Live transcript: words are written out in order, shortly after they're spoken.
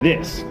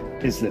This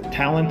is the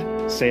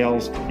Talent,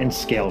 Sales, and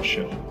Scale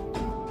Show.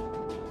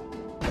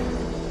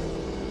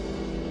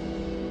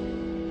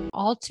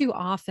 All too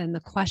often,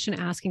 the question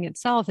asking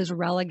itself is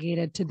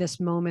relegated to this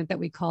moment that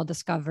we call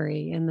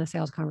discovery in the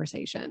sales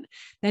conversation.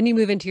 Then you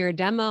move into your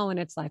demo and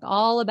it's like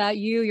all about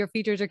you, your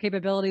features, your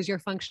capabilities, your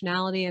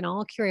functionality, and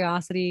all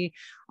curiosity,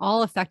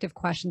 all effective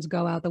questions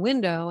go out the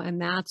window. And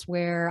that's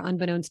where,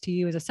 unbeknownst to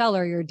you as a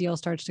seller, your deal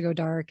starts to go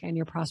dark and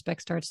your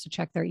prospect starts to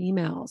check their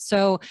emails.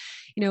 So,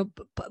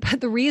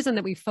 but the reason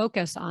that we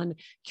focus on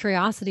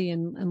curiosity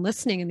and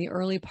listening in the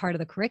early part of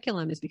the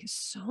curriculum is because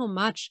so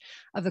much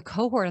of the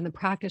cohort and the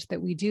practice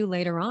that we do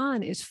later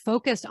on is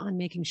focused on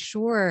making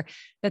sure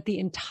that the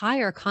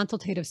entire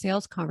consultative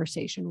sales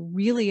conversation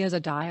really is a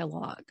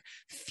dialogue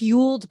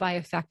fueled by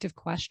effective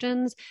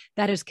questions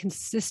that is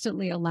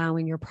consistently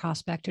allowing your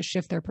prospect to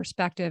shift their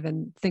perspective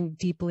and think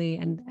deeply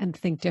and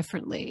think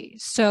differently.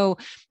 So,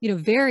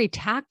 very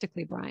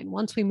tactically, Brian,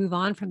 once we move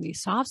on from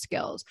these soft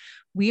skills,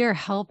 we are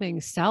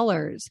helping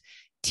sellers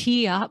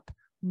tee up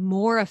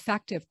more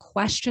effective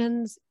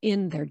questions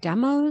in their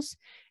demos.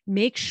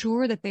 Make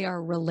sure that they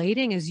are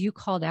relating, as you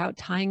called out,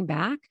 tying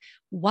back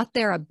what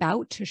they're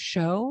about to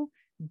show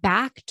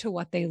back to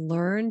what they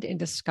learned in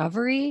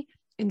discovery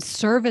in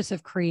service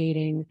of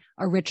creating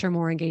a richer,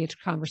 more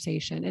engaged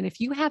conversation. And if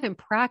you haven't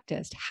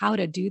practiced how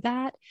to do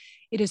that,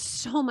 it is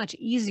so much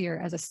easier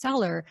as a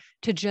seller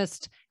to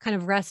just kind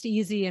of rest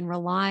easy and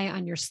rely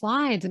on your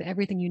slides and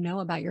everything you know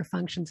about your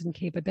functions and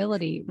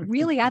capability,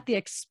 really at the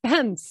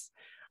expense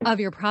of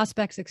your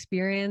prospect's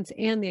experience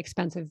and the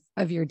expense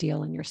of your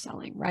deal and your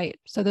selling, right?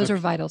 So those are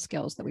vital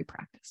skills that we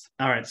practice.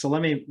 All right. So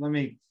let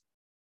me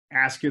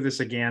ask you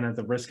this again at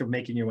the risk of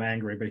making you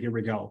angry, but here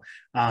we go.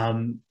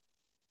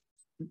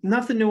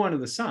 Nothing new under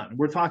the sun.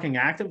 We're talking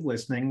active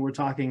listening. We're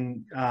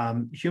talking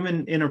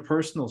human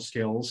interpersonal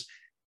skills.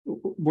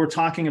 We're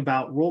talking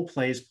about role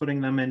plays,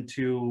 putting them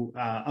into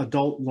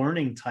adult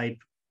learning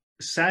type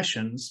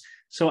sessions.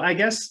 So I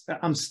guess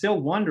I'm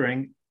still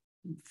wondering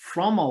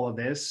from all of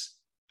this,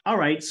 all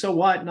right, so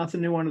what?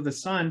 Nothing new under the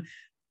sun.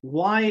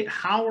 Why?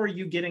 How are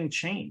you getting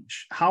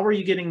change? How are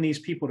you getting these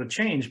people to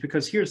change?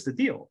 Because here's the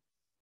deal.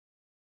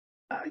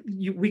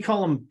 We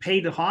call them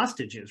paid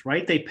hostages,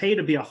 right? They pay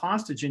to be a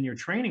hostage in your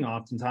training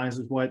oftentimes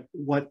is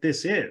what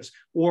this is.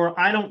 Or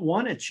I don't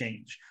want to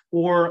change.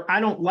 Or I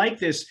don't like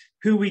this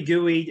hooey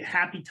gooey,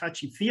 happy,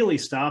 touchy feely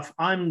stuff.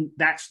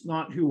 That's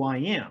not who I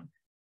am.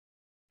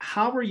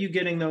 How are you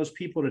getting those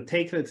people to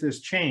take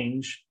this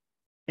change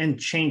and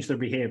change their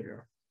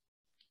behavior?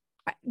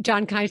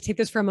 John, can I take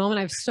this for a moment?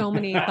 I have so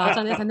many thoughts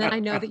on this, and then I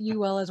know that you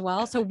will as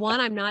well. So one,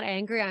 I'm not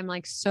angry. I'm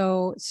like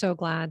so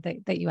glad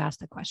that you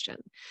asked the question.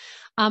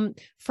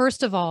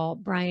 First of all,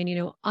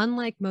 Brian,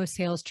 unlike most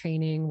sales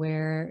training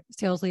where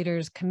sales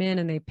leaders come in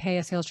and they pay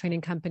a sales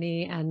training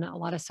company and a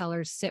lot of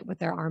sellers sit with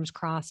their arms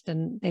crossed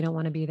and they don't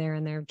want to be there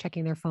and they're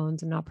checking their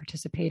phones and not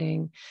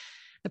participating,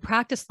 the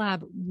practice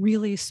lab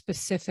really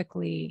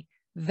specifically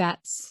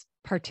vets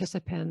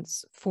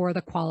participants for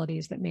the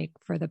qualities that make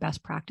for the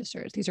best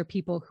practicers. These are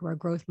people who are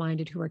growth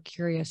minded, who are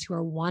curious, who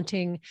are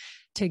wanting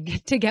to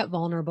get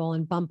vulnerable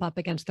and bump up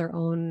against their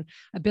own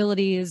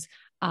abilities,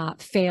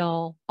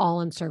 fail, all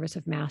in service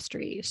of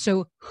mastery.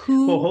 So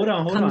hold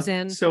on.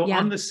 In? So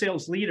I'm the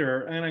sales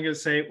leader and I'm going to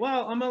say,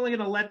 well, I'm only going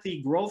to let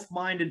the growth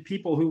minded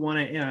people who want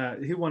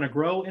to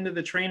grow into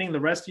the training. The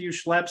rest of you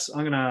schleps,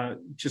 I'm going to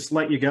just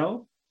let you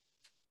go.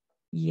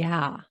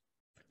 Yeah.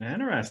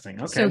 Interesting.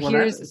 Okay. So well,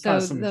 here's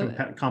some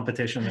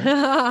competition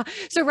there.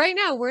 So right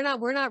now we're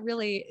not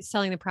really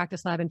selling the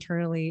practice lab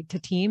internally to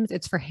teams.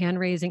 It's for hand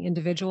raising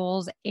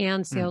individuals,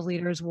 and sales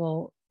leaders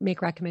will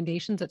make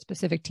recommendations that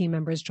specific team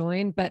members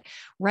join. But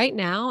right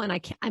now, and I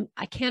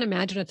can't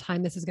imagine a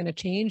time this is going to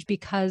change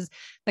because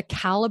the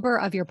caliber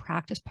of your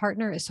practice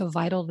partner is so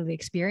vital to the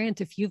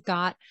experience. If you've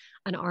got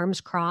an arms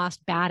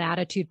crossed, bad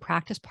attitude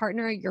practice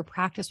partner, your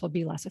practice will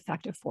be less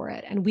effective for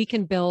it. And we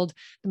can build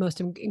the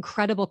most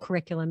incredible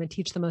curriculum and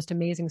teach the most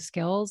amazing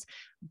skills,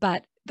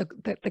 but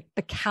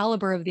the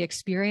caliber of the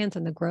experience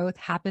and the growth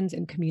happens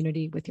in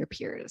community with your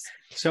peers.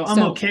 So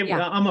I'm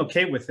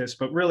okay with this,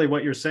 but really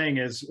what you're saying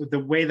is the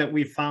way that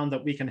we found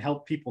that we can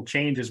help people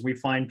change is we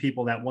find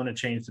people that want to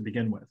change to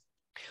begin with.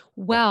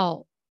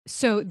 Well,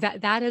 so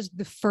that is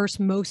the first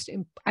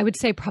I would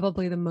say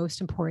probably the most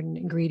important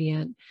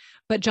ingredient.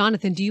 But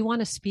Jonathan, do you want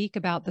to speak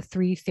about the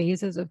 3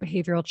 phases of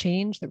behavioral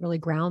change that really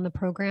ground the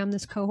program,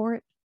 this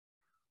cohort?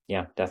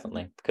 Yeah,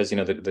 definitely. Because,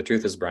 the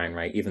truth is, Brian,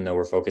 right? Even though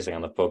we're focusing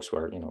on the folks who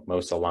are,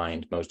 most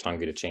aligned, most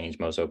hungry to change,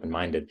 most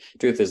open-minded,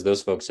 truth is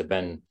those folks have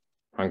been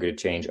hungry to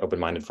change,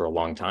 open-minded for a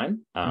long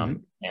time,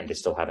 and they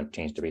still haven't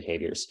changed their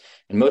behaviors.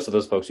 And most of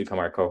those folks who come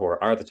our cohort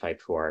are the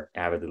type who are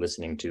avidly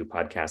listening to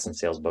podcasts and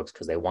sales books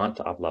because they want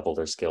to up-level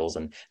their skills.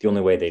 And the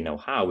only way they know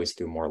how is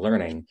through more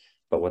learning.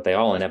 But what they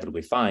all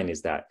inevitably find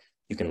is that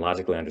you can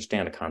logically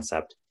understand a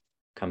concept.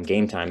 Come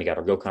game time, you got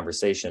a real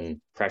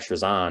conversation,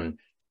 pressure's on.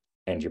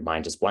 and your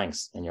mind just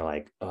blanks and you're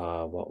like,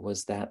 what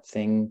was that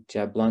thing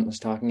Jeb Blunt was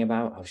talking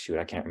about? Oh shoot,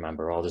 I can't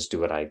remember. I'll just do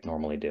what I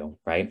normally do,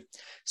 right?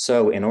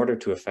 So in order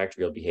to affect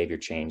real behavior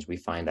change, we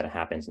find that it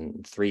happens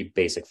in 3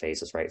 basic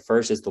phases, right?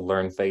 First is the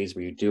learn phase,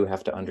 where you do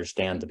have to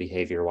understand the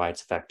behavior, why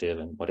it's effective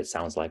and what it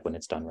sounds like when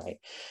it's done right.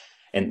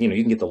 And, you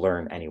can get the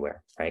learn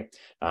anywhere, right?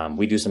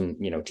 We do some,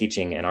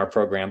 teaching in our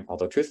program,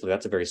 although truthfully,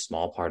 that's a very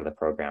small part of the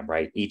program,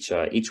 right?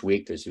 Each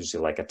week, there's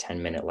usually like a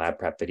 10-minute lab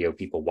prep video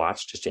people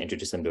watch just to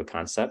introduce them to a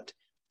concept.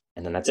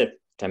 And then that's it,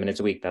 10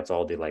 minutes a week. That's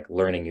all the like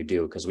learning you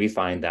do. Because we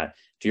find that,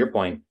 to your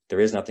point, there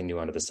is nothing new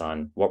under the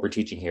sun. What we're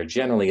teaching here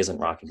generally isn't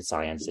rocket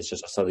science. It's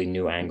just a slightly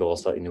new angle, a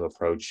slightly new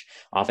approach.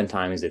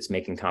 Oftentimes it's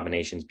making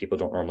combinations people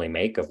don't normally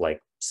make of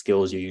like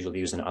skills you usually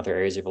use in other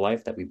areas of your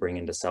life that we bring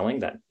into selling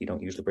that you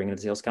don't usually bring into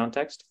the sales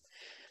context.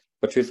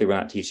 But truthfully, we're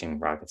not teaching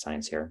rocket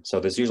science here. So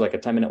there's usually like a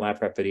 10-minute lab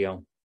prep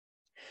video.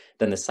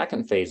 Then the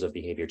second phase of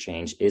behavior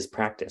change is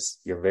practice.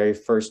 Your very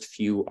first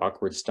few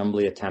awkward,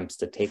 stumbly attempts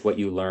to take what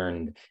you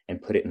learned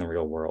and put it in the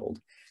real world.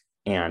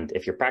 And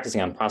if you're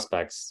practicing on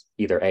prospects,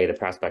 either A, the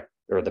prospect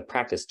or the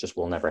practice just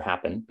will never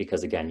happen,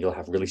 because again, you'll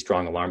have really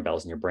strong alarm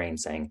bells in your brain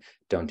saying,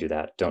 don't do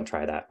that, don't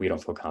try that, we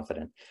don't feel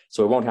confident.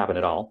 So it won't happen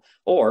at all.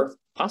 Or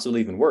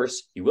possibly even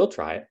worse, you will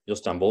try it, you'll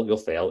stumble, you'll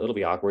fail, it'll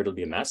be awkward, it'll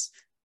be a mess,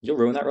 you'll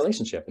ruin that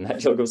relationship and that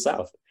deal goes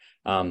south.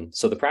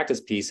 So the practice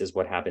piece is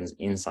what happens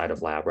inside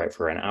of lab, right?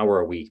 For an hour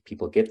a week,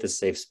 people get this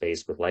safe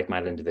space with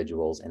like-minded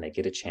individuals, and they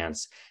get a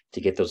chance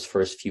to get those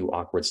first few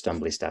awkward,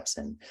 stumbly steps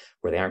in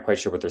where they aren't quite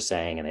sure what they're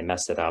saying and they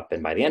mess it up.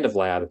 And by the end of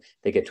lab,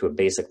 they get to a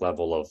basic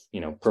level of,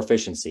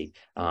 proficiency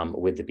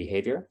with the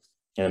behavior.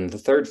 And the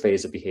third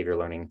phase of behavior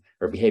learning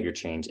or behavior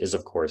change is,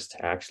 of course,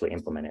 to actually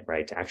implement it,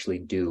 right? To actually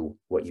do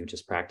what you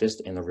just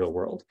practiced in the real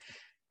world.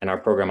 And our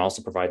program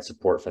also provides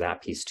support for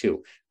that piece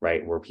too,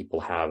 right? Where people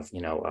have,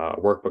 a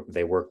workbook that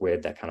they work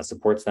with that kind of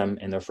supports them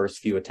in their first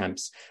few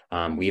attempts.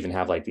 We even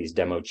have like these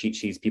demo cheat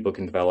sheets people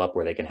can develop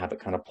where they can have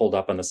it kind of pulled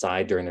up on the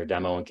side during their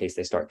demo in case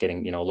they start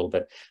getting, a little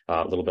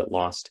bit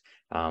lost.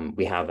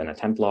 We have an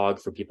attempt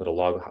log for people to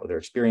log how their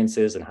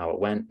experiences and how it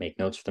went, make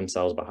notes for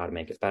themselves about how to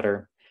make it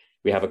better.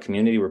 We have a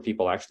community where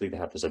people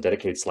there's a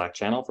dedicated Slack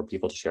channel for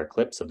people to share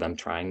clips of them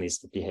trying these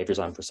behaviors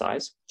on for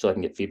size so they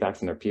can get feedback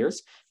from their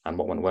peers on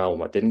what went well and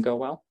what didn't go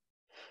well.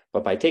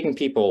 But by taking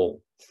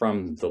people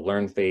from the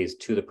learn phase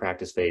to the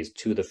practice phase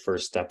to the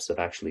first steps of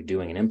actually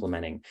doing and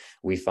implementing,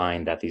 we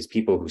find that these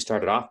people who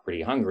started off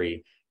pretty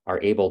hungry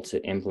are able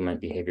to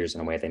implement behaviors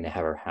in a way they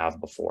never have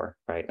before,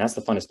 right? And that's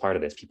the funnest part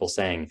of this. People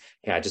saying,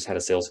 hey, I just had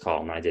a sales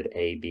call and I did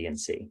A, B, and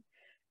C,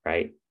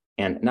 right?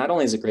 And not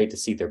only is it great to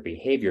see their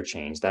behavior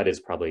change, that is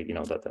probably,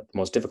 the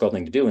most difficult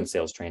thing to do in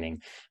sales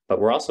training, but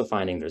we're also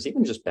finding there's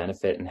even just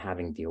benefit in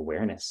having the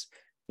awareness.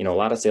 A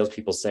lot of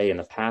salespeople say in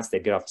the past,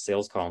 they'd get off a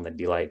sales call and they'd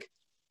be like,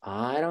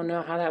 I don't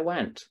know how that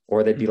went.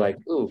 Or they'd be like,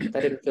 ooh,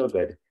 that didn't feel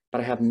good,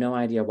 but I have no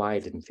idea why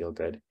it didn't feel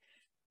good.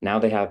 Now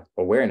they have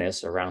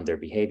awareness around their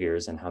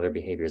behaviors and how their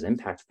behaviors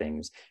impact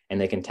things. And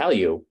they can tell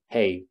you,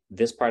 hey,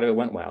 this part of it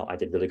went well. I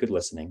did really good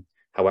listening.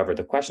 However,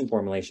 the question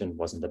formulation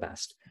wasn't the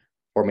best.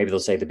 Or maybe they'll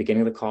say at the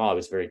beginning of the call, I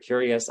was very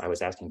curious. I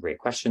was asking great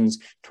questions.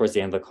 Towards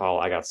the end of the call,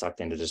 I got sucked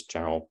into just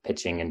general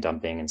pitching and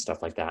dumping and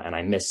stuff like that. And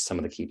I missed some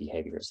of the key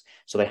behaviors.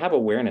 So they have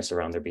awareness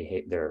around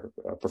their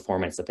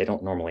performance that they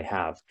don't normally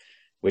have,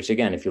 which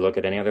again, if you look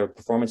at any other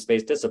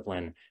performance-based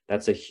discipline,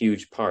 that's a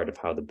huge part of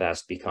how the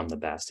best become the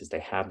best, is they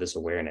have this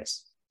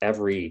awareness.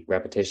 Every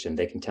repetition,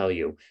 they can tell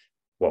you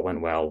what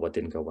went well, what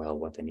didn't go well,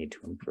 what they need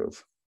to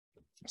improve.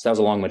 So that was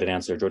a long-winded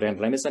answer. Jordan,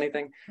 did I miss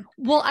anything?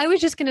 Well, I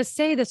was just going to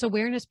say this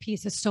awareness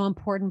piece is so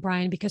important,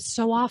 Brian, because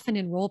so often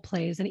in role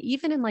plays and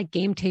even in like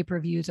game tape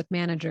reviews with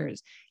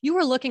managers, you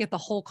are looking at the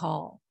whole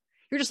call.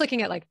 You're just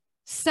looking at like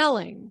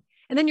selling.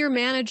 And then your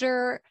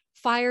manager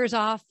fires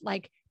off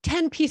like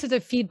 10 pieces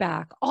of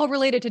feedback, all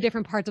related to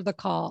different parts of the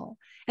call.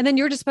 And then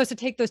you're just supposed to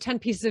take those 10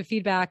 pieces of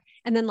feedback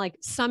and then like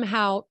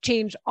somehow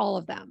change all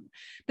of them.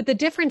 But the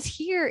difference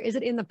here is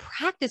that in the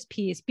practice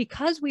piece,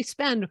 because we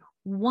spend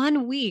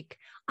 1 week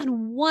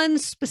on one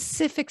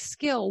specific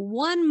skill,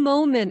 one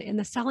moment in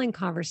the selling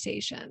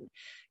conversation,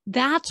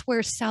 that's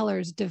where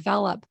sellers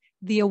develop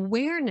the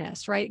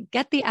awareness, right?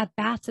 Get the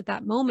at-bats at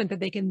that moment that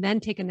they can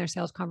then take in their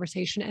sales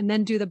conversation and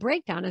then do the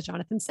breakdown. As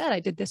Jonathan said, I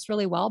did this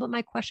really well, but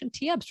my question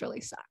tee-ups really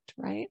sucked,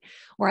 right?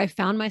 Or I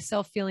found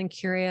myself feeling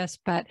curious,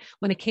 but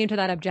when it came to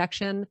that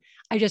objection,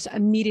 I just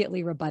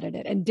immediately rebutted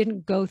it and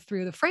didn't go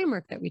through the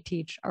framework that we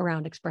teach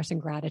around expressing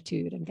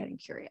gratitude and getting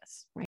curious, right?